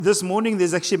This morning,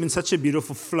 there's actually been such a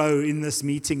beautiful flow in this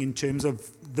meeting in terms of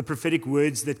the prophetic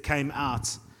words that came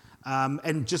out.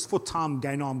 And just for time,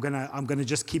 Gaynor, I'm gonna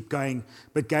just keep going.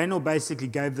 But Gaynor basically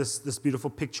gave this beautiful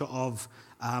picture of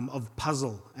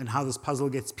puzzle and how this puzzle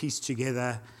gets pieced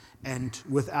together, and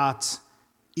without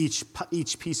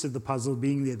each piece of the puzzle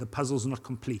being there, the puzzle's not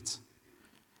complete.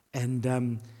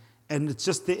 And it's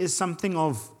just, there is something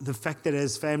of the fact that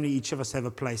as family, each of us have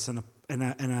a place and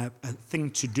a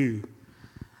thing to do.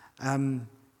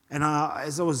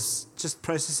 As I was just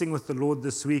processing with the Lord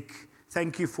this week,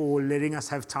 thank you for letting us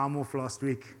have time off last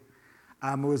week.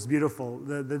 It was beautiful.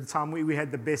 The time we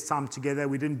had the best time together.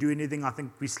 We didn't do anything. I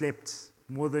think we slept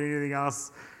more than anything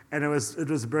else, and it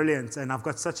was brilliant. And I've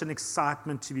got such an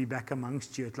excitement to be back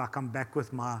amongst you. It's like I'm back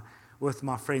with my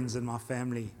friends and my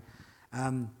family.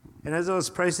 And as I was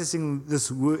processing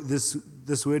this word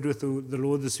with the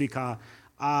Lord this week,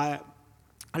 I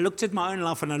looked at my own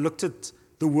life and I looked at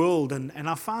the world, and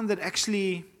I found that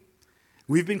actually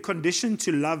we've been conditioned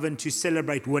to love and to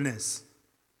celebrate winners,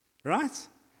 right?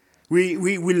 We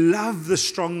love the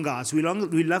strong guys. We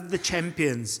love the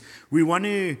champions. We want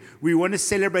to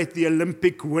celebrate the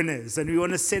Olympic winners, and we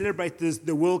want to celebrate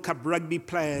the World Cup rugby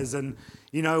players, and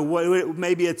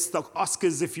maybe it's the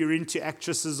Oscars if you're into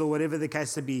actresses or whatever the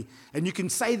case may be. And you can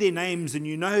say their names and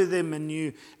you know them, and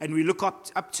we look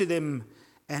up to them.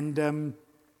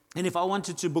 And if I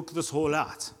wanted to book this hall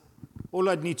out, all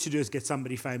I'd need to do is get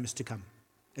somebody famous to come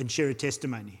and share a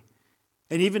testimony.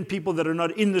 And even people that are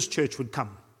not in this church would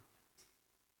come.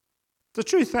 The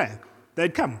truth,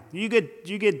 they'd come. You get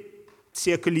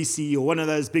Sia Kolisi or one of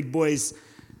those big boys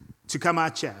to come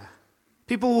out here.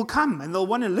 People will come and they'll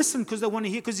want to listen because they want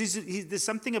to hear, because there's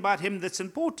something about him that's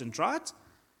important, right?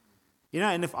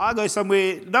 And if I go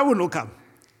somewhere, no one will come.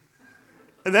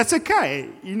 And that's okay.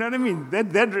 You know what I mean?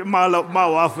 That my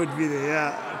wife would be there.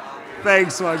 Yeah.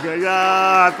 Thanks, my girl.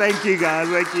 Yeah, thank you, guys.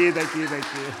 Thank you.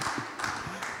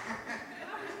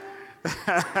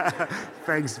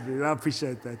 Thanks, man. I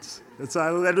appreciate that.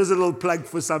 That was a little plug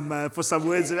for some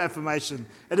words of affirmation.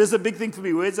 It is a big thing for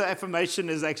me. Words of affirmation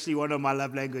is actually one of my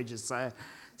love languages. So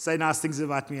say nice things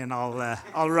about me, and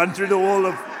I'll run through the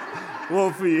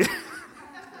wall for you.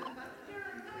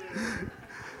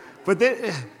 But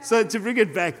so to bring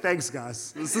it back, thanks,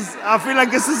 guys. I feel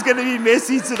like this is going to be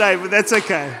messy today, but that's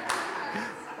okay.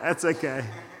 That's okay.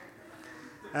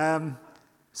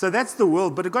 So that's the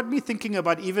world. But it got me thinking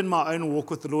about even my own walk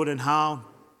with the Lord, and how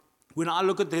when I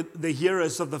look at the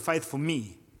heroes of the faith for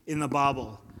me in the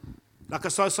Bible,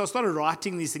 so I started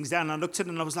writing these things down, and I looked at it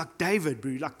and I was like, David,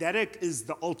 bro, like that is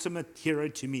the ultimate hero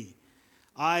to me.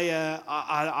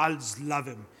 I just love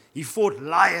him. He fought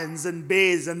lions and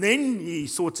bears, and then he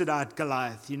sorted out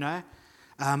Goliath,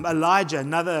 Elijah,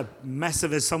 another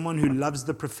massive, as someone who loves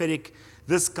the prophetic.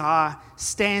 This guy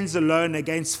stands alone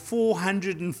against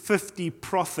 450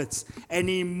 prophets, and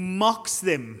he mocks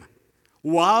them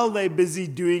while they're busy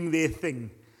doing their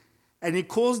thing. And he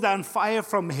calls down fire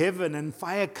from heaven, and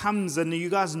fire comes, and you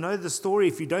guys know the story.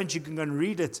 If you don't, you can go and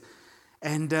read it.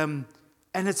 And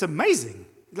it's amazing.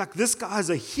 Like, this guy's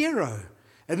a hero.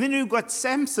 And then you've got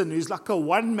Samson, who's like a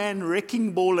one-man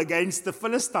wrecking ball against the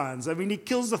Philistines. I mean, he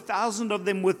kills 1,000 of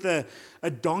them with a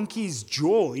donkey's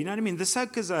jaw. You know what I mean? This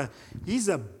oak he's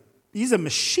a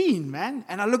machine, man.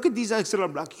 And I look at these oaks and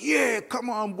I'm like, yeah, come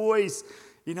on, boys.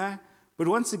 But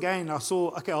once again, I saw,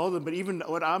 okay, hold on. But even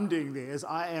what I'm doing there is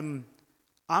I'm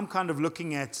kind of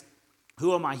looking at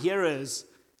who are my heroes,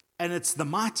 and it's the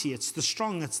mighty, it's the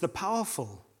strong, it's the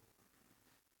powerful.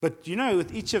 But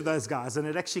with each of those guys, and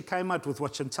it actually came out with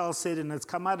what Chantal said, and it's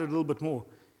come out a little bit more.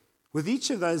 With each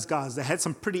of those guys, they had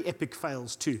some pretty epic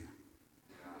fails too.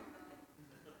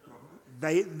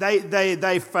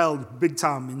 They failed big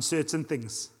time in certain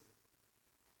things.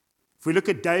 If we look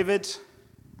at David,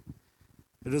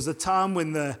 it was a time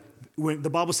when the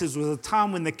Bible says it was a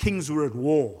time when the kings were at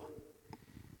war,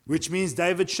 which means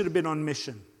David should have been on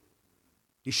mission.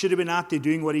 He should have been out there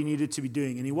doing what he needed to be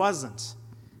doing, and he wasn't.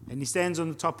 And he stands on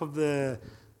the top of the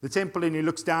temple, and he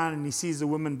looks down and he sees a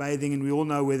woman bathing, and we all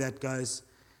know where that goes.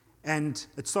 And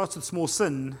it starts with small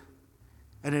sin,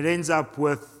 and it ends up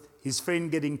with his friend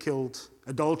getting killed,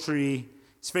 adultery,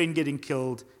 his friend getting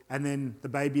killed, and then the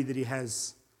baby that he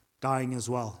has dying as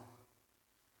well.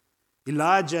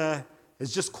 Elijah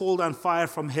has just called down fire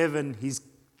from heaven. He's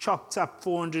chopped up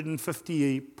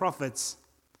 450 prophets.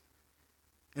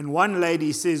 And one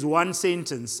lady says one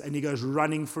sentence, and he goes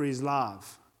running for his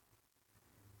life.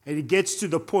 And he gets to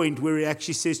the point where he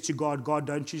actually says to God, God,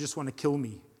 don't you just want to kill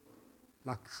me?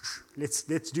 Like, let's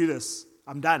do this.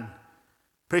 I'm done.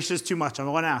 Pressure's too much. I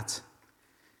want out.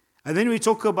 And then we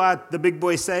talk about the big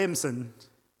boy Samson.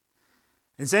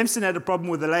 And Samson had a problem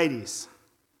with the ladies.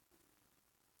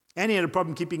 And he had a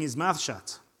problem keeping his mouth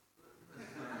shut.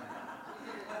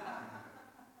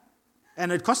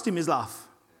 And it cost him his life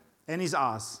and his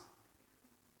eyes.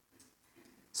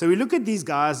 So we look at these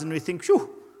guys and we think, phew,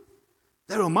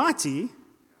 they're almighty.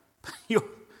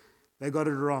 They got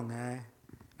it wrong, eh?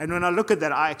 And when I look at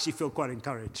that, I actually feel quite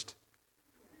encouraged.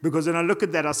 Because when I look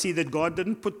at that, I see that God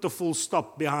didn't put the full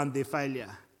stop behind their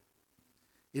failure.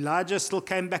 Elijah still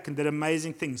came back and did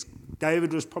amazing things.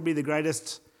 David was probably the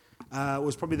greatest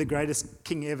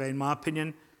king ever, in my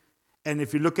opinion. And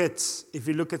if you look at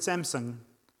Samson,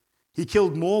 he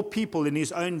killed more people in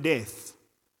his own death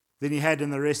than he had in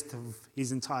the rest of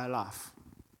his entire life.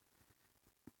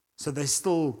 So they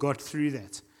still got through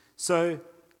that. So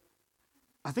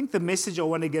I think the message I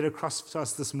want to get across to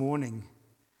us this morning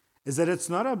is that it's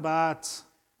not about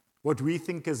what we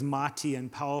think is mighty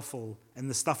and powerful and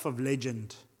the stuff of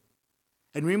legend.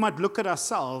 And we might look at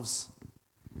ourselves,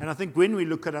 and I think when we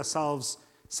look at ourselves,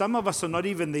 some of us are not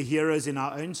even the heroes in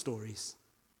our own stories.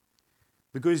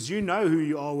 Because you know who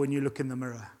you are when you look in the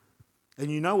mirror. And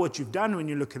you know what you've done when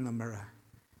you look in the mirror.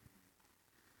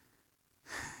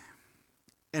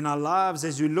 In our lives,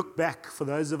 as we look back, for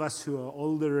those of us who are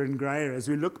older and grayer, as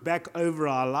we look back over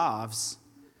our lives,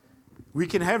 we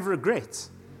can have regret.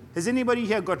 Has anybody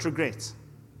here got regret?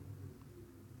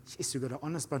 Yes, we've got an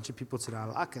honest bunch of people today. I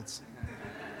like it.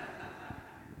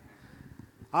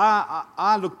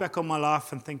 I look back on my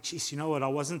life and think, geez, you know what? I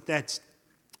wasn't that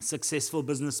successful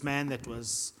businessman that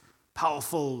was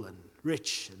powerful and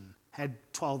rich and had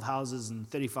 12 houses and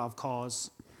 35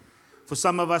 cars. For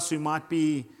some of us who might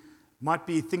be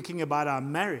thinking about our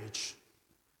marriage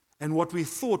and what we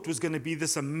thought was going to be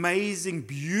this amazing,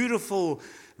 beautiful,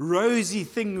 rosy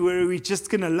thing where we're just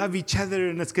going to love each other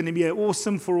and it's going to be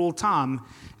awesome for all time.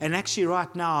 And actually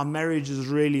right now our marriage is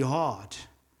really hard.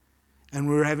 And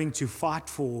we're having to fight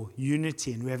for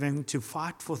unity and we're having to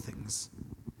fight for things.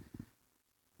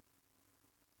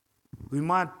 We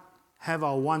might have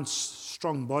our once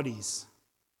strong bodies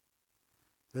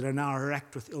that are now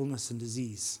racked with illness and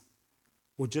disease.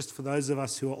 Or just for those of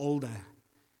us who are older,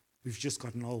 we've just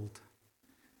gotten old.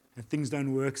 And things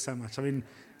don't work so much. I mean,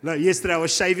 look, yesterday I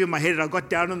was shaving my head and I got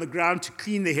down on the ground to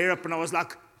clean the hair up and I was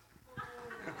like,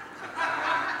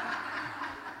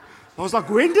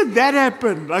 when did that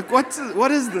happen? Like,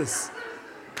 what is this?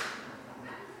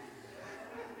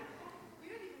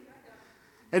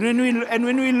 And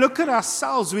when we look at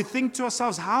ourselves, we think to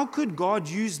ourselves, how could God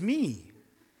use me?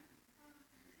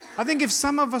 I think if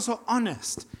some of us are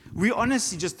honest, we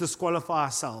honestly just disqualify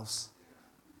ourselves.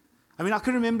 I mean, I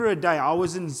can remember a day, I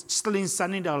was still in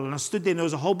Sunnydale, and I stood there, and there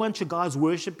was a whole bunch of guys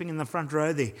worshiping in the front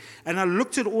row there. And I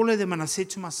looked at all of them, and I said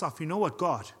to myself, you know what,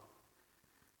 God?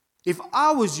 If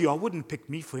I was you, I wouldn't pick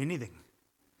me for anything.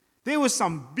 There was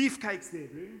some beefcakes there,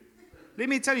 bro. Let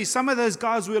me tell you, some of those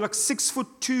guys were like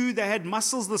 6'2". They had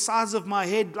muscles the size of my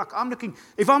head. Like, I'm looking,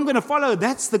 if I'm going to follow,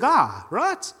 that's the guy,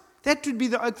 right? That would be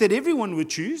the oak that everyone would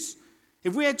choose.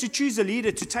 If we had to choose a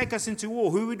leader to take us into war,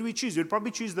 who would we choose? We'd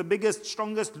probably choose the biggest,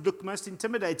 strongest, most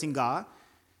intimidating guy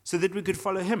so that we could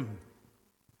follow him.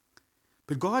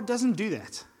 But God doesn't do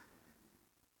that.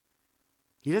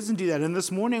 He doesn't do that. And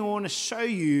this morning I want to show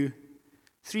you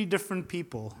 3 different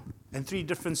people and 3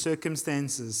 different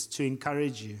circumstances to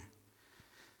encourage you.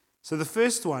 So the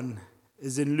first one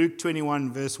is in Luke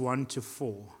 21, verse 1 to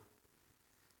 4.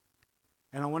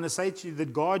 And I want to say to you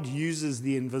that God uses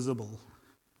the invisible.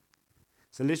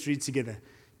 So let's read together.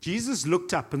 Jesus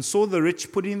looked up and saw the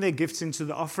rich putting their gifts into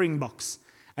the offering box.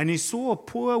 And he saw a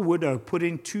poor widow put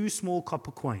in 2 small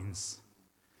copper coins.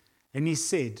 And he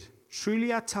said,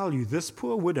 truly I tell you, this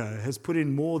poor widow has put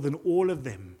in more than all of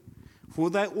them. For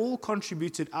they all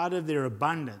contributed out of their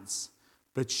abundance,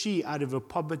 but she, out of her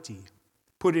poverty,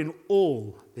 put in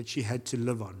all that she had to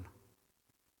live on.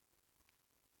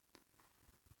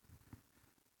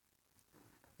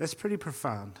 That's pretty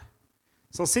profound.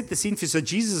 So I'll set the scene for you. So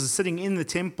Jesus is sitting in the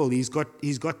temple. He's got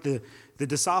the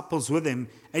disciples with him.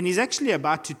 And he's actually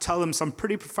about to tell them some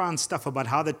pretty profound stuff about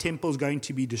how the temple is going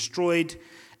to be destroyed.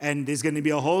 And there's going to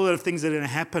be a whole lot of things that are going to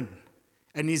happen.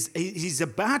 And he's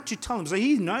about to tell them. So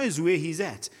he knows where he's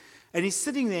at. And he's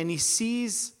sitting there and he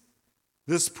sees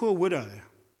this poor widow.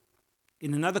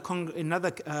 In another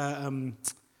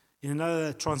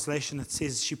translation, it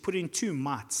says she put in 2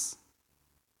 mites.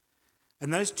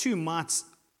 And those 2 mites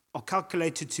are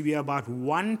calculated to be about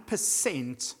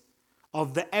 1%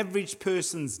 of the average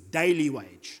person's daily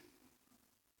wage.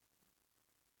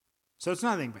 So it's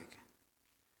nothing big.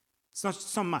 It's not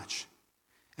so much.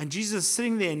 And Jesus is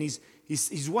sitting there and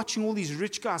he's watching all these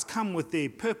rich guys come with their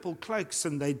purple cloaks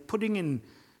and they're putting in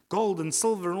gold and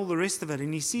silver and all the rest of it.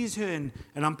 And he sees her, and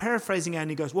I'm paraphrasing her, and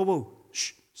he goes, whoa,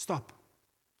 shh, stop.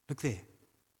 Look there.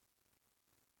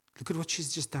 Look at what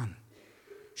she's just done.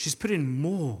 She's put in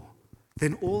more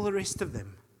than all the rest of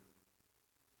them.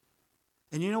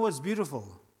 And you know what's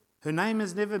beautiful? Her name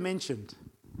is never mentioned.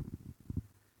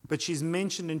 But she's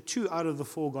mentioned in 2 out of the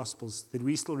 4 Gospels that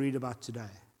we still read about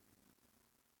today.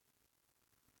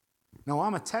 Now, why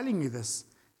am I telling you this?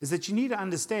 Is that you need to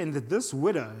understand that this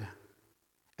widow,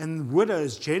 and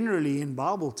widows generally in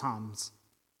Bible times,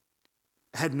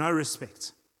 had no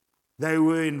respect. They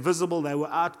were invisible, they were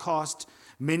outcast.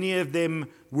 Many of them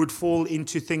would fall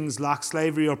into things like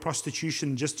slavery or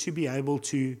prostitution just to be able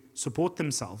to support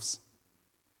themselves.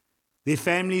 Their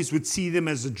families would see them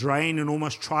as a drain and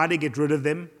almost try to get rid of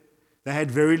them. They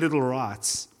had very little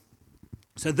rights.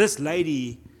 So this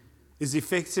lady is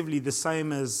effectively the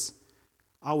same as,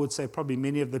 I would say, probably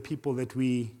many of the people that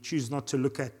we choose not to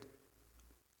look at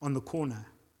on the corner.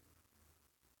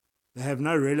 They have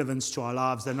no relevance to our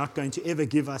lives. They're not going to ever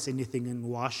give us anything, and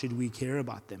why should we care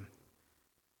about them?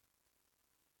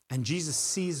 And Jesus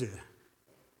sees her.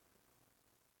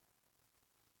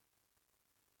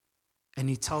 And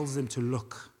he tells them to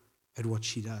look at what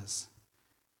she does.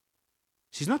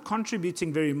 She's not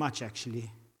contributing very much,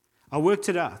 actually. I worked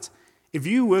it out. If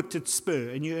you worked at Spur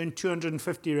and you earned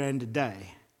 250 Rand a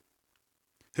day,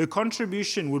 her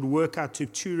contribution would work out to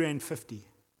 2.50 Rand.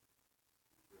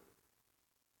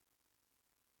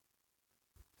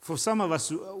 For some of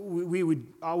us,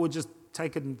 I would just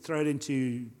take it and throw it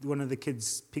into one of the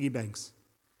kids' piggy banks.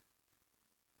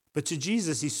 But to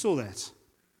Jesus, he saw that.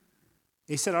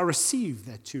 He said, I receive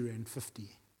that 2.50 Rand.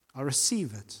 I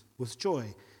receive it with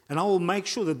joy. And I will make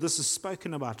sure that this is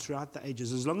spoken about throughout the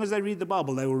ages. As long as they read the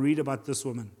Bible, they will read about this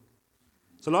woman.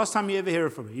 So last time you ever hear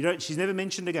from her, she's never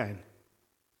mentioned again.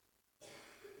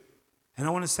 And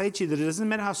I want to say to you that it doesn't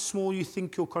matter how small you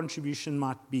think your contribution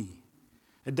might be.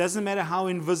 It doesn't matter how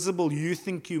invisible you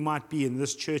think you might be in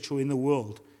this church or in the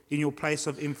world, in your place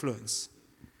of influence.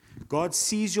 God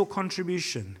sees your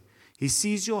contribution. He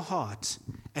sees your heart,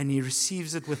 and he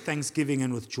receives it with thanksgiving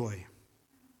and with joy.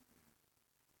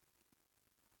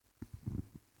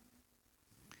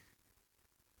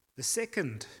 The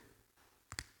second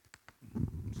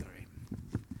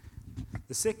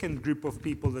group of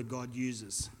people that God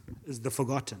uses is the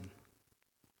forgotten.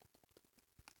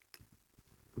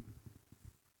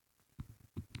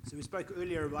 So we spoke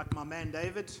earlier about my man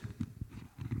David.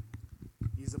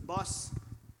 He's a boss.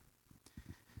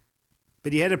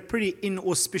 But he had a pretty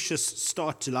inauspicious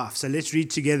start to life. So let's read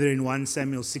together in 1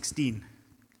 Samuel 16.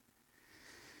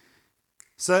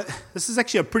 So this is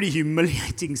actually a pretty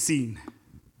humiliating scene.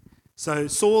 So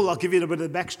Saul, I'll give you a bit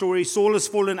of the backstory. Saul has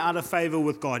fallen out of favor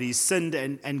with God. He's sinned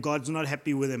and God's not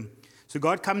happy with him. So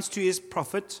God comes to his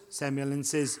prophet, Samuel, and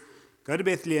says, go to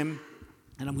Bethlehem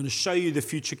and I'm going to show you the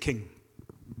future king.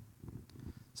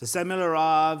 So Samuel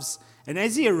arrives, and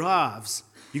as he arrives,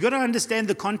 you've got to understand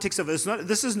the context of it.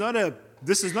 This is not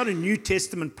a New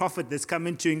Testament prophet that's come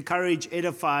in to encourage,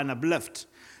 edify, and uplift.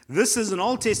 This is an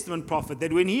Old Testament prophet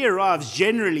that when he arrives,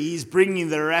 generally he's bringing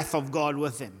the wrath of God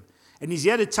with him. And he's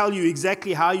here to tell you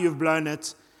exactly how you've blown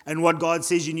it and what God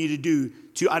says you need to do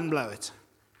to unblow it.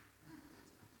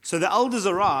 So the elders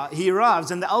he arrives,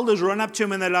 and the elders run up to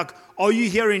him and they're like, are you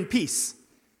here in peace?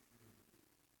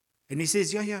 And he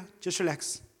says, yeah, just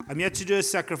relax. I'm here to do a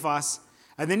sacrifice.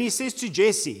 And then he says to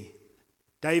Jesse,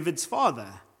 David's father,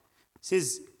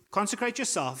 says, consecrate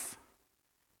yourself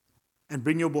and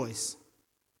bring your boys.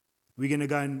 We're going to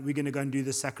go and do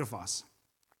the sacrifice.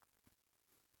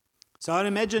 So I'd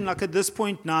imagine, like at this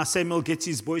point now, Samuel gets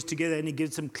his boys together and he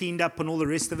gets them cleaned up and all the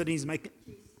rest of it. And he's making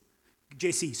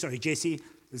Jesse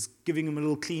is giving him a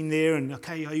little clean there, and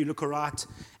okay, you look all right.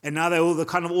 And now they're all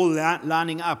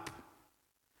lining up.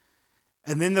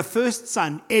 And then the first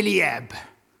son, Eliab,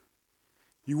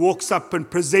 he walks up and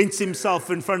presents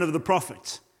himself in front of the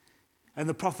prophet. And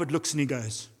the prophet looks and he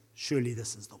goes, surely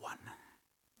this is the one.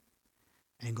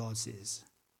 And God says,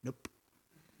 nope.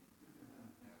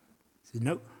 He says,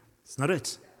 nope, it's not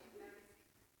it.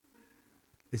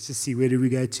 Let's just see, where do we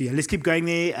go to? Let's keep going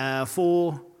there.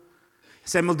 4.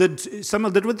 Samuel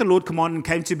did what the Lord commanded and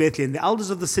came to Bethlehem. The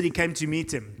elders of the city came to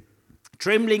meet him,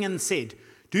 trembling, and said,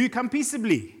 do you come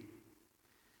peaceably?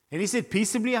 And he said,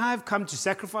 peaceably I have come to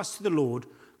sacrifice to the Lord.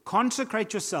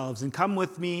 Consecrate yourselves and come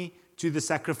with me to the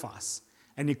sacrifice.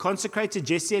 And he consecrated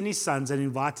Jesse and his sons and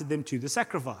invited them to the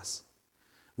sacrifice.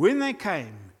 When they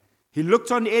came, he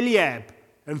looked on Eliab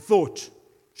and thought,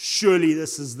 surely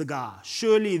this is the guy.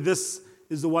 Surely this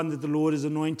is the one that the Lord has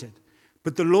anointed.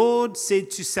 But the Lord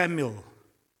said to Samuel,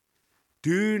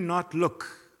 do not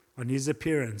look on his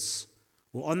appearance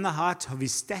or on the height of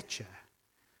his stature,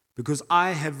 because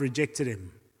I have rejected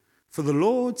him. For the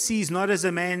Lord sees not as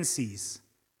a man sees.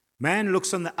 Man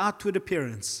looks on the outward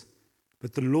appearance,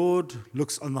 but the Lord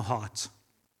looks on the heart.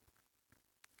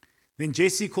 Then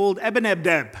Jesse called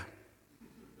Abinadab,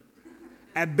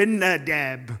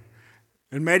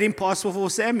 and made him pass before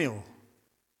Samuel.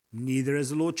 Neither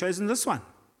has the Lord chosen this one.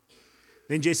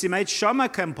 Then Jesse made Shammah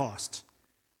come past,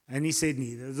 and he said,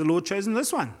 neither has the Lord chosen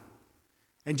this one.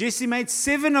 And Jesse made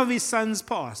 7 of his sons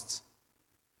past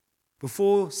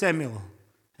before Samuel.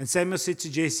 And Samuel said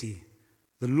to Jesse,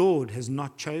 the Lord has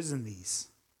not chosen these.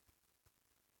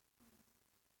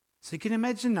 So you can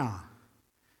imagine now,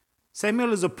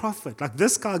 Samuel is a prophet. Like,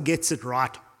 this guy gets it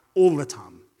right all the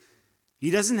time.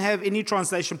 He doesn't have any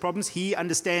translation problems. He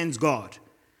understands God.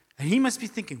 And he must be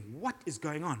thinking, what is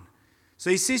going on? So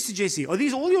he says to Jesse, are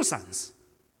these all your sons?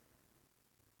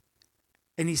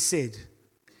 And he said,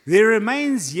 there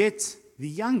remains yet the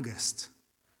youngest,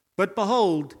 but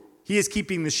behold, he is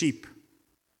keeping the sheep.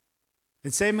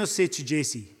 And Samuel said to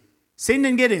Jesse, send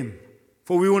and get him,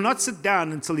 for we will not sit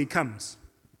down until he comes.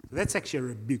 So that's actually a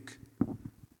rebuke.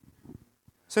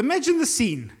 So imagine the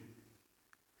scene.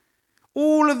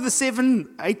 All of the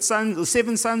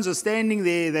 7 sons are standing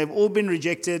there. They've all been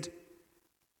rejected.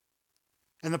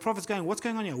 And the prophet's going, what's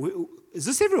going on here? Is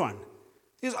this everyone?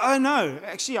 He goes, oh no,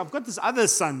 actually I've got this other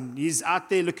son. He's out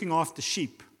there looking after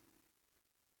sheep.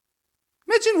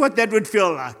 Imagine what that would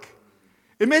feel like.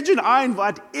 Imagine I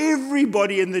invite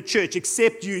everybody in the church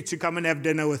except you to come and have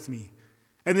dinner with me.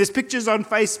 And there's pictures on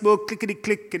Facebook,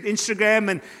 clickety-click, and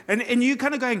Instagram, and you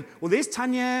kind of going, well, there's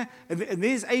Tanya, and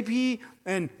there's AP,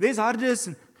 and there's Hardis.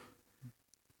 And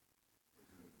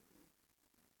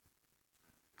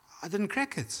I didn't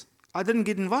crack it. I didn't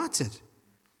get invited.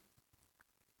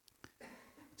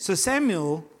 So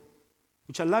Samuel,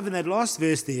 which I love in that last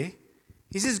verse there,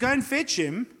 he says, go and fetch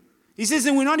him. He says,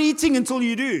 and we're not eating until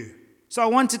you do. So I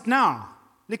want it now.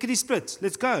 Lickety split.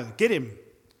 Let's go. Get him.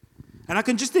 And I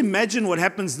can just imagine what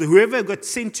happens. Whoever got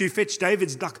sent to fetch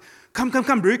David's like, come,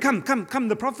 bro, come,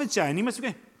 the prophet's here. And he must be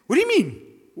going, what do you mean?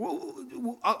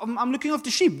 I'm looking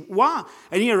after sheep. Why?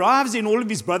 And he arrives and all of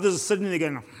his brothers are sitting there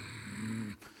going,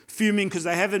 fuming because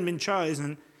they haven't been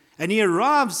chosen. And he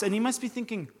arrives and he must be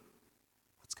thinking,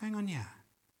 what's going on here?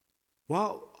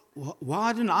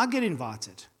 Why didn't I get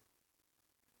invited?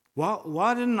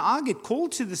 Why didn't I get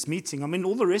called to this meeting? I mean,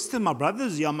 all the rest of my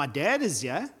brothers are here. My dad is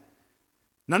here.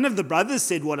 None of the brothers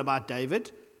said what about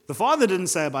David. The father didn't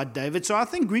say about David. So I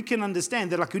think we can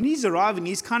understand that, like, when he's arriving,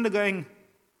 he's kind of going,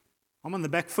 I'm on the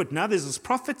back foot. Now there's this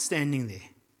prophet standing there.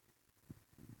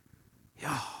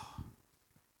 Yeah.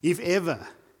 If ever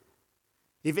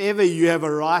you have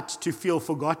a right to feel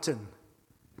forgotten,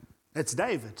 that's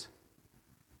David.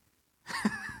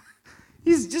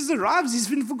 He just arrives. He's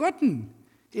been forgotten.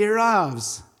 He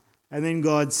arrives. And then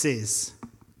God says,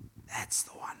 that's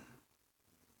the one.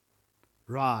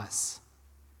 Rise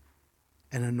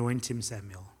and anoint him,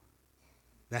 Samuel.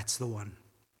 That's the one.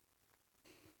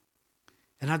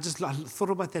 And I thought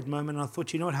about that moment, and I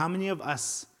thought, you know what, how many of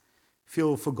us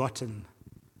feel forgotten?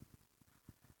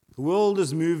 The world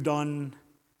has moved on.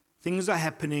 Things are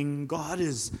happening. God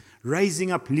is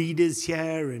raising up leaders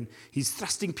here, and he's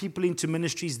thrusting people into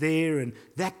ministries there, and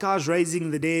that guy's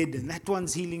raising the dead, and that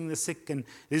one's healing the sick, and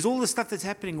there's all this stuff that's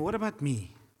happening. What about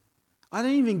me? I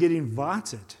don't even get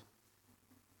invited.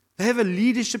 They have a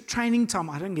leadership training time.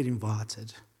 I don't get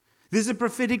invited. There's a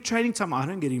prophetic training time. I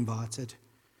don't get invited.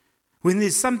 When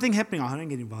there's something happening, I don't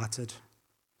get invited.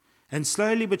 And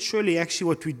slowly but surely, actually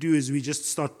what we do is we just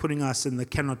start putting us in the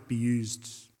cannot be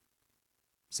used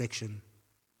section,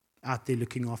 out there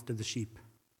looking after the sheep.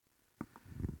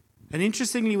 And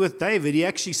interestingly with David,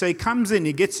 he comes in,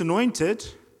 he gets anointed,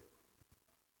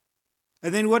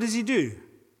 and then what does he do?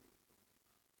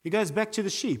 He goes back to the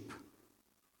sheep.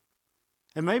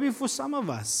 And maybe for some of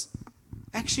us,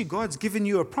 actually God's given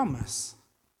you a promise.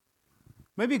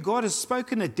 Maybe God has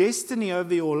spoken a destiny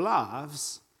over your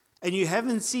lives, and you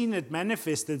haven't seen it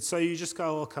manifested, so you just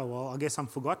go, okay, well, I guess I'm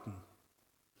forgotten.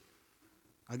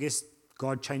 I guess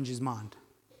God changed his mind.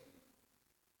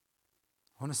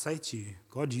 I want to say to you,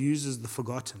 God uses the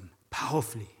forgotten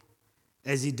powerfully,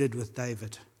 as he did with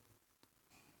David.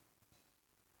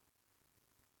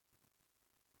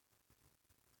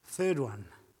 Third one,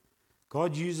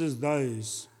 God uses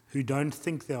those who don't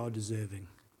think they are deserving.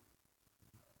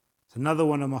 It's another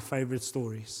one of my favorite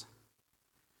stories.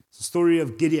 It's the story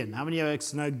of Gideon. How many of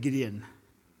us know Gideon?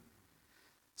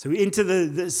 So we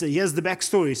enter so here's the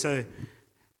backstory. So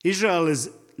Israel is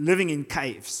living in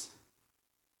caves,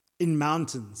 in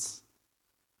mountains.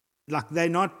 Like, they're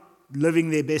not living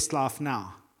their best life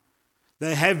now.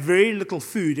 They have very little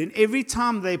food, and every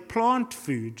time they plant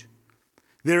food,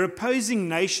 their opposing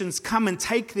nations come and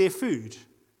take their food.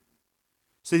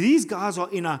 So these guys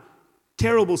are in a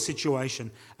terrible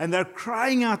situation, and they're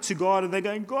crying out to God, and they're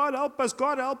going, God help us,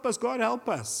 God help us, God help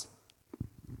us.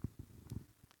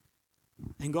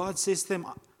 And God says to them,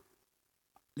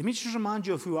 let me just remind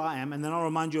you of who I am, and then I'll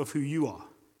remind you of who you are.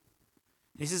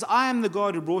 He says, I am the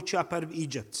God who brought you up out of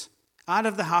Egypt, out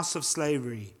of the house of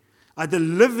slavery. I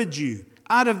delivered you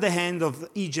out of the hand of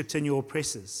Egypt and your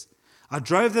oppressors. I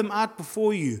drove them out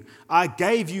before you. I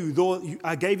gave you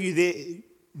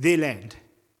their land.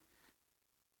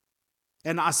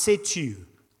 And I said to you,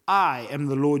 I am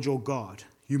the Lord your God.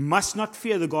 You must not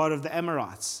fear the God of the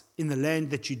Amorites in the land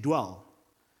that you dwell.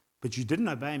 But you didn't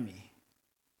obey me.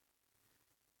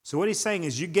 So what he's saying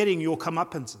is, you're getting your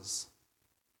comeuppances.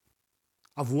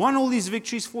 I've won all these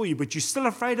victories for you, but you're still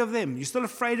afraid of them. You're still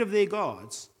afraid of their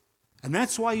gods. And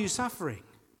that's why you're suffering.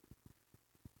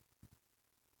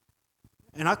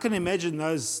 And I can imagine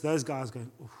those guys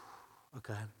going,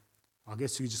 okay, I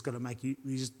guess we just got to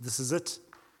this is it.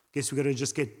 Guess we got to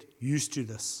just get used to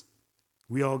this.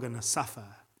 We are going to suffer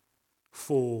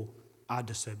for our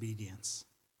disobedience.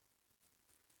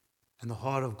 And the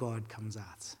heart of God comes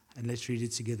out. And let's read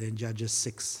it together in Judges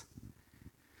 6.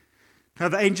 Now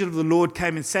the angel of the Lord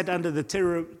came and sat under the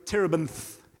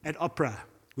terebinth at Ophrah,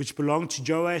 which belonged to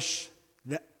Joash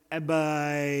the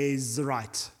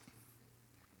Abiezrite,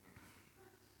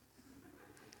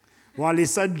 while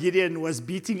his son Gideon was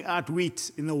beating out wheat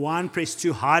in the winepress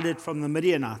to hide it from the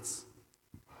Midianites.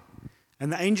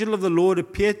 And the angel of the Lord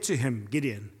appeared to him,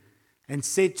 Gideon, and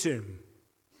said to him,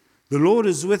 the Lord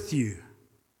is with you,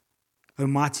 O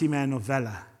mighty man of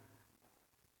valor.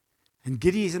 And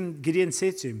Gideon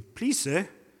said to him, please, sir,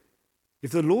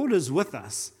 if the Lord is with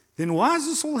us, then why has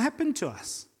this all happened to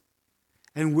us?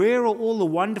 And where are all the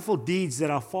wonderful deeds that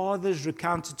our fathers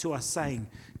recounted to us, saying,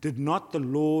 did not the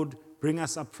Lord bring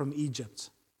us up from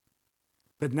Egypt?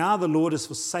 But now the Lord has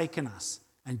forsaken us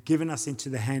and given us into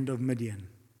the hand of Midian.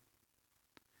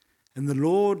 And the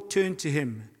Lord turned to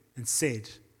him and said,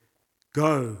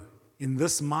 go in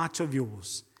this might of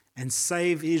yours and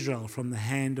save Israel from the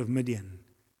hand of Midian.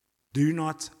 Do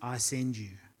not I send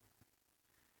you?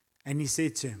 And he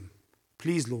said to him,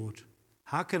 please, Lord,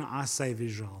 how can I save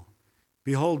Israel?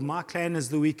 Behold, my clan is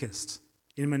the weakest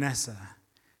in Manasseh,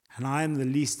 and I am the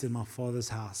least in my father's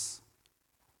house.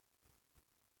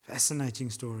 Fascinating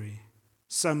story.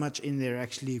 So much in there,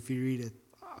 actually, if you read it.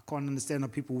 I can't understand how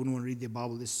people wouldn't want to read their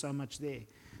Bible. There's so much there.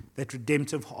 That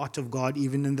redemptive heart of God,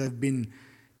 even when they've been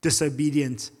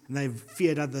disobedient and they've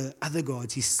feared other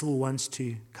gods, he still wants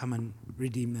to come and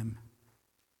redeem them.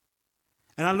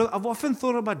 And I've often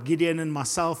thought about Gideon and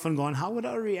myself and gone, how would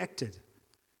I have reacted?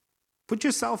 Put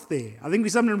yourself there. I think we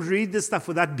sometimes read this stuff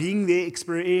without being there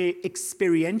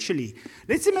experientially.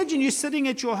 Let's imagine you're sitting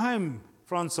at your home,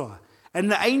 Francois, and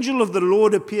the angel of the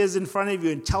Lord appears in front of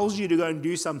you and tells you to go and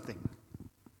do something.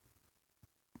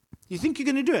 You think you're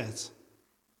going to do it?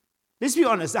 Let's be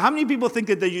honest. How many people think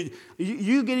that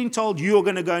you're getting told you're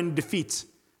going to go and defeat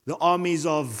the armies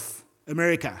of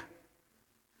America?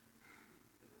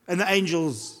 And the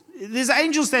angels, there's an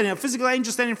angel standing, a physical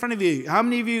angel standing in front of you. How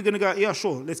many of you are going to go, yeah,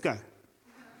 sure, let's go?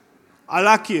 I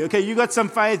like you. Okay, you got some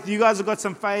faith. You guys have got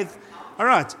some faith. All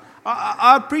right.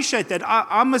 I appreciate that.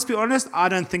 I must be honest, I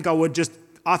don't think I would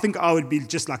I think I would be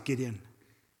just like Gideon.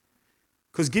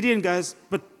 Because Gideon goes,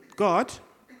 but God,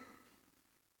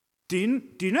 do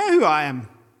you know who I am?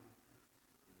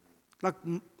 Like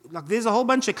there's a whole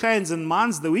bunch of clans and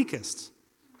mine's the weakest.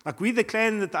 Like we're the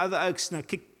clan that the other oaks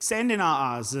kick sand in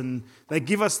our eyes and they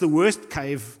give us the worst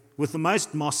cave with the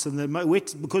most moss and the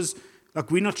wet because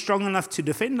we're not strong enough to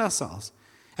defend ourselves.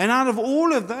 And out of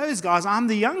all of those guys, I'm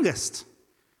the youngest,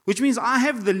 which means I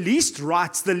have the least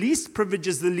rights, the least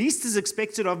privileges, the least is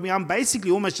expected of me. I'm basically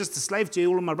almost just a slave to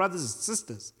all of my brothers and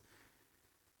sisters.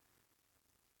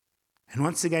 And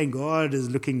once again, God is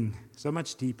looking so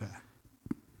much deeper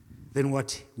than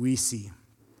what we see.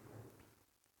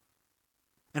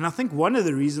 And I think one of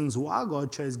the reasons why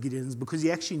God chose Gideon is because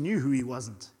he actually knew who he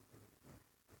wasn't.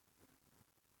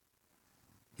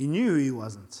 He knew who he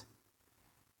wasn't.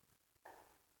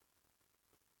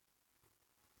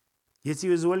 Yet he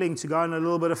was willing to go on a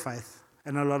little bit of faith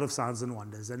and a lot of signs and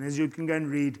wonders. And as you can go and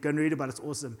read about it, it's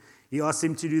awesome. He asks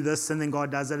him to do this, and then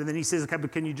God does it. And then he says, okay,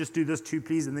 but can you just do this too,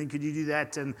 please? And then could you do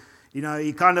that? And,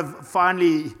 he kind of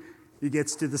finally, he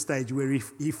gets to the stage where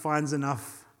he finds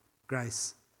enough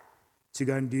grace to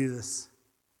go and do this.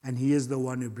 And he is the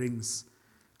one who brings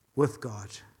with God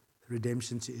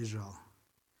redemption to Israel.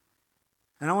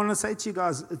 And I want to say to you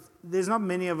guys, there's not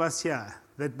many of us here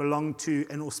that belong to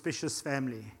an auspicious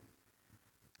family.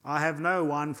 I have no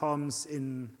wine farms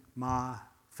in my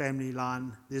family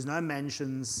line. There's no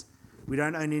mansions. We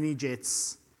don't own any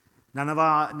jets. None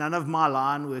of my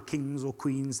line were kings or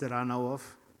queens that I know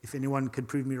of. If anyone could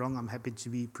prove me wrong, I'm happy to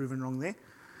be proven wrong there.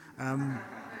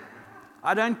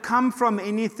 I don't come from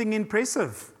anything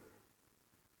impressive.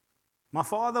 My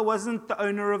father wasn't the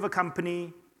owner of a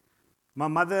company. My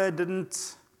mother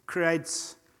didn't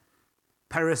create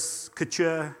Paris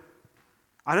couture.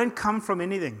 I don't come from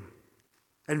anything.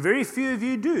 And very few of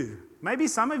you do. Maybe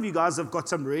some of you guys have got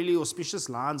some really auspicious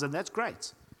lines, and that's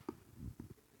great.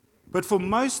 But for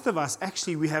most of us,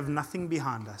 actually, we have nothing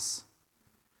behind us.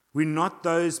 We're not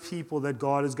those people that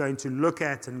God is going to look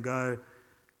at and go,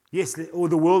 yes, or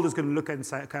the world is going to look at and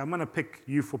say, okay, I'm going to pick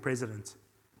you for president,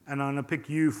 and I'm going to pick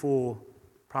you for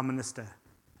prime minister,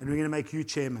 and we're going to make you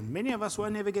chairman. Many of us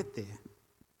won't ever get there.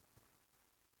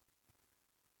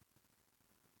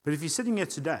 But if you're sitting here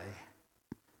today,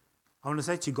 I want to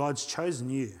say to you, God's chosen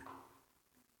you.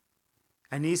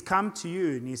 And He's come to you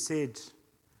and He said,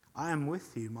 I am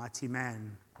with you, mighty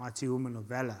man, mighty woman of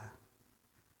valor.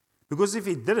 Because if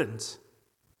He didn't,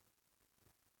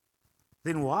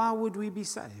 then why would we be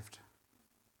saved?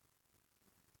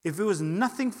 If there was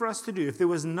nothing for us to do, if there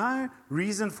was no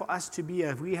reason for us to be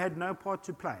here, if we had no part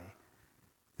to play,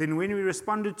 then when we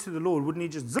responded to the Lord, wouldn't He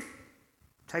just zip,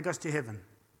 take us to heaven?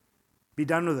 Be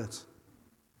done with it.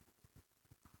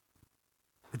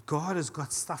 But God has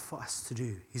got stuff for us to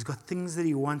do. He's got things that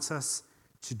He wants us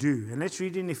to do. And let's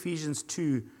read in Ephesians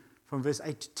 2 from verse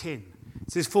 8 to 10.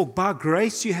 It says, for by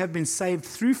grace you have been saved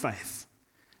through faith.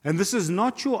 And this is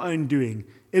not your own doing.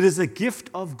 It is a gift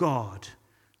of God,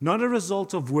 not a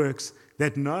result of works,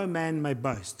 that no man may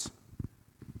boast.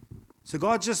 So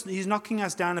God He's knocking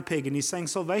us down a peg, and He's saying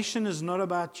salvation is not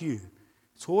about you.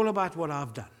 It's all about what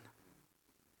I've done.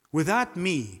 Without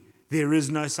me, there is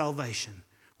no salvation.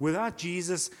 Without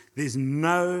Jesus, there's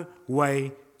no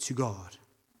way to God.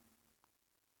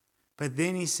 But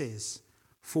then He says,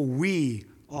 for we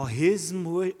are His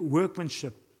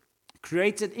workmanship,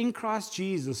 created in Christ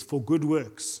Jesus for good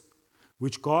works,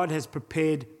 which God has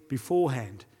prepared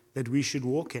beforehand that we should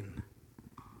walk in.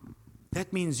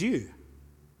 That means you.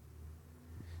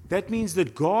 That means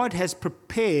that God has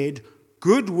prepared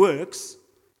good works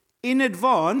in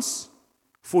advance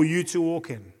for you to walk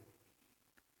in.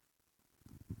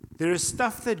 There is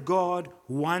stuff that God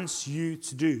wants you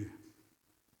to do.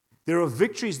 There are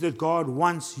victories that God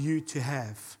wants you to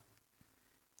have.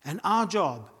 And our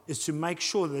job is to make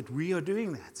sure that we are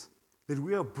doing that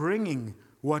we are bringing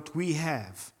what we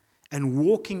have and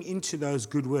walking into those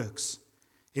good works.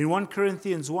 In 1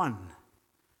 Corinthians 1,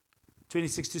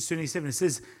 26 to 27, it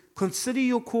says, consider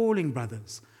your calling,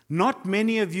 brothers. Not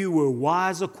many of you were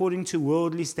wise according to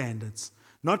worldly standards.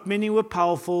 Not many were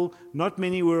powerful, not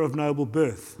many were of noble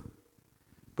birth.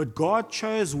 But God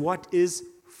chose what is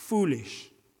foolish.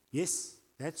 Yes,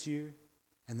 that's you,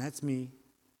 and that's me.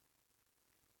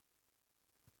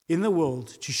 In the world,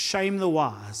 to shame the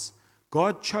wise.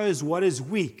 God chose what is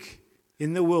weak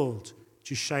in the world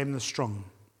to shame the strong.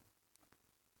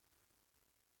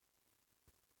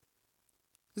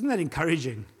 Isn't that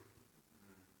encouraging?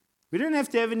 We don't have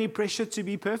to have any pressure to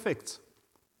be perfect.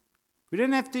 We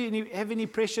don't have to have any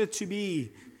pressure to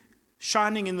be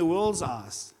shining in the world's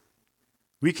eyes.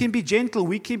 We can be gentle,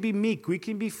 we can be meek, we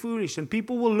can be foolish, and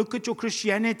people will look at your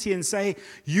Christianity and say,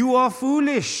 you are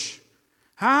foolish.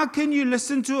 How can you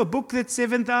listen to a book that's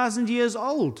 7,000 years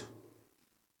old?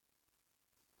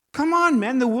 Come on,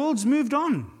 man, the world's moved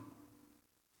on.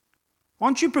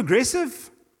 Aren't you progressive?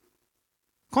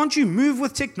 Can't you move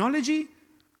with technology?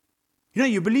 You know,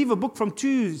 you believe a book from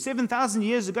 7,000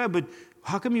 years ago, but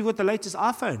how come you've got the latest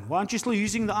iPhone? Why aren't you still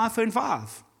using the iPhone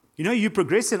 5? You know, you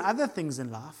progress in other things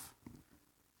in life.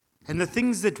 And the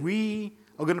things that we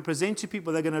are going to present to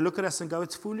people, they're going to look at us and go,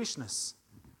 it's foolishness.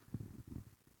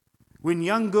 When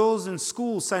young girls in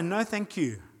school say no thank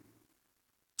you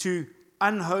to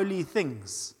unholy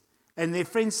things, and their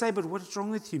friends say, but what's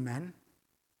wrong with you, man?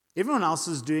 Everyone else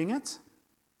is doing it.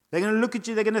 They're going to look at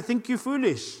you, they're going to think you're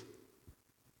foolish.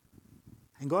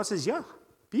 And God says, yeah,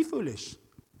 be foolish.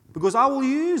 Because I will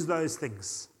use those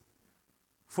things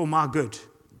for my good.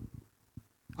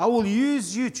 I will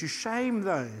use you to shame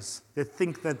those that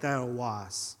think that they are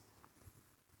wise.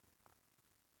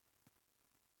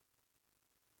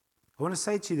 I want to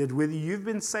say to you that whether you've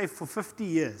been saved for 50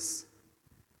 years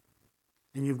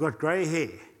and you've got grey hair,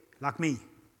 like me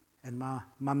and my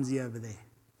mumsy over there,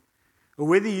 or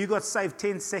whether you got saved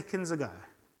 10 seconds ago,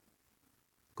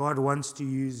 God wants to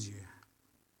use you.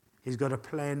 He's got a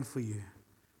plan for you.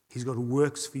 He's got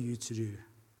works for you to do.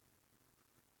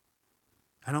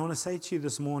 And I want to say to you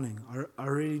this morning, I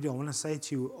really do, I want to say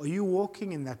to you, are you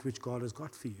walking in that which God has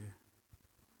got for you?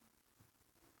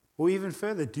 Or even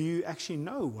further, do you actually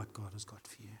know what God has got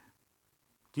for you?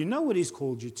 Do you know what He's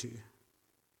called you to?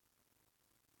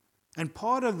 And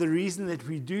part of the reason that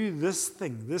we do this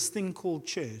thing called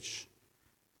church,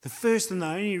 the first and the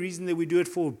only reason that we do it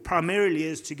for primarily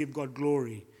is to give God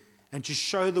glory and to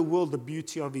show the world the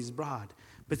beauty of His bride.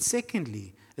 But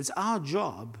secondly, it's our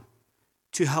job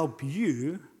to help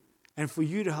you and for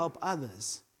you to help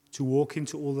others to walk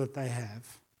into all that they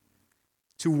have,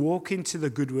 to walk into the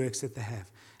good works that they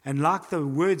have. And like the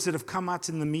words that have come out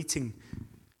in the meeting,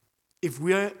 if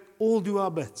we all do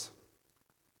our bit,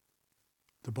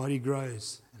 the body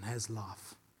grows and has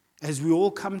life. As we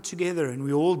all come together and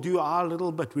we all do our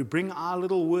little bit, we bring our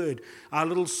little word, our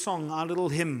little song, our little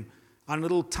hymn, our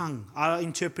little tongue, our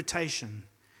interpretation.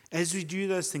 As we do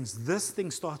those things, this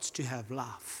thing starts to have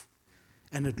life.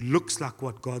 And it looks like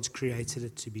what God's created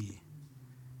it to be.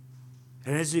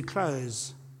 And as we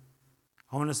close,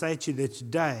 I want to say to you that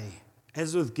today,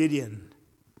 as with Gideon,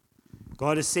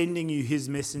 God is sending you His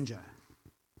messenger.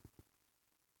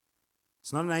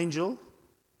 It's not an angel.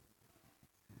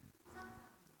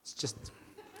 It's just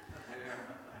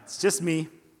me.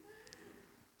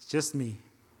 It's just me.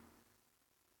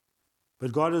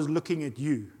 But God is looking at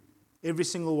you, every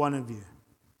single one of you,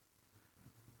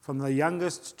 from the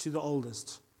youngest to the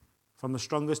oldest, from the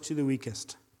strongest to the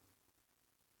weakest.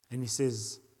 And He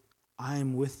says, I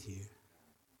am with you,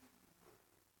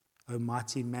 O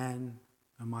mighty man,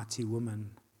 O mighty woman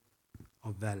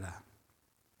of valor.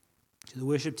 So the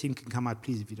worship team can come out,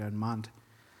 please, if you don't mind.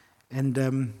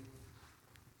 And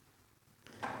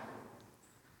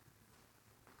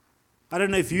I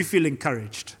don't know if you feel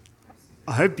encouraged.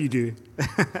 I hope you do,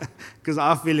 because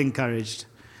I feel encouraged.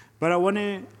 But I want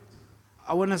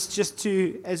us just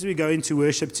to, as we go into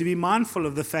worship, to be mindful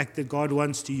of the fact that God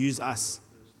wants to use us.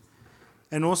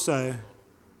 And also,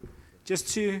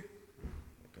 just to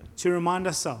remind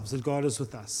ourselves that God is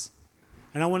with us.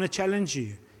 And I want to challenge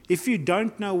you. If you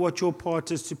don't know what your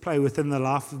part is to play within the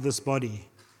life of this body,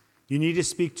 you need to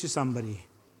speak to somebody.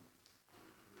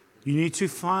 You need to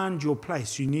find your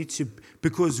place.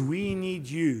 Because we need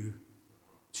you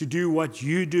to do what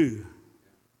you do.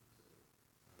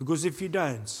 Because if you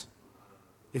don't,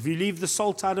 if you leave the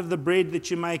salt out of the bread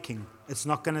that you're making, it's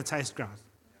not going to taste great.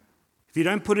 If you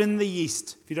don't put in the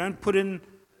yeast, if you don't put in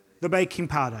the baking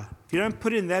powder, if you don't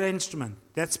put in that instrument,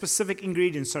 that specific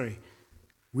ingredient,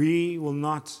 we will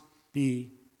not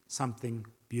be something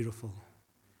beautiful.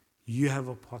 You have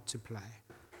a part to play.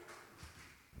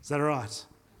 Is that all right?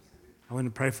 I want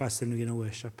to pray for us and we're going to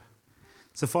worship.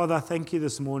 So, Father, I thank you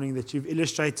this morning that you've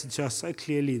illustrated to us so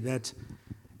clearly that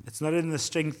it's not in the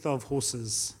strength of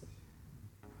horses,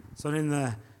 it's not in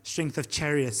the strength of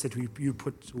chariots that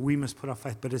we must put our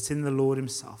faith, but it's in the Lord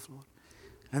Himself, Lord.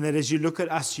 And that as you look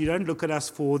at us, you don't look at us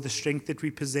for the strength that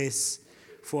we possess,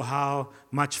 for how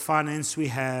much finance we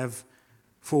have,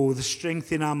 for the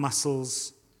strength in our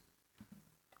muscles,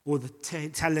 or the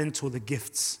talent or the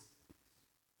gifts.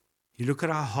 You look at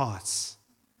our hearts,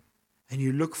 and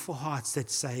you look for hearts that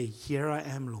say, here I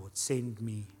am, Lord, send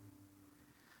me.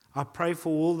 I pray for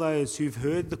all those who've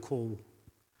heard the call.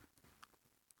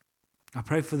 I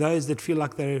pray for those that feel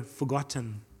like they're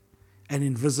forgotten and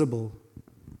invisible.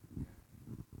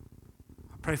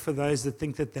 I pray for those that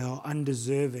think that they are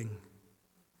undeserving.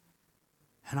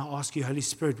 And I ask you, Holy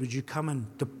Spirit, would you come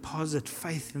and deposit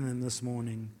faith in them this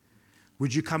morning?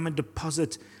 Would you come and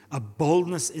deposit a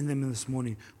boldness in them this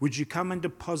morning? Would you come and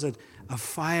deposit a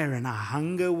fire and a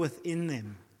hunger within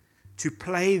them to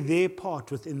play their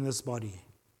part within this body?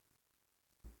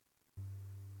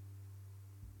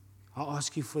 I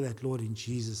ask you for that, Lord, in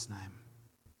Jesus' name.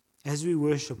 As we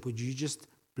worship, would you just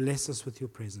bless us with your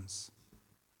presence?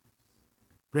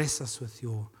 Bless us with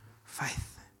your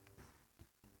faith.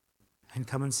 And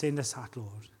come and send us out,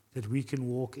 Lord, that we can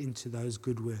walk into those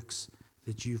good works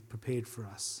that you've prepared for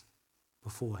us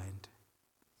beforehand.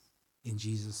 In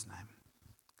Jesus'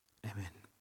 name, amen.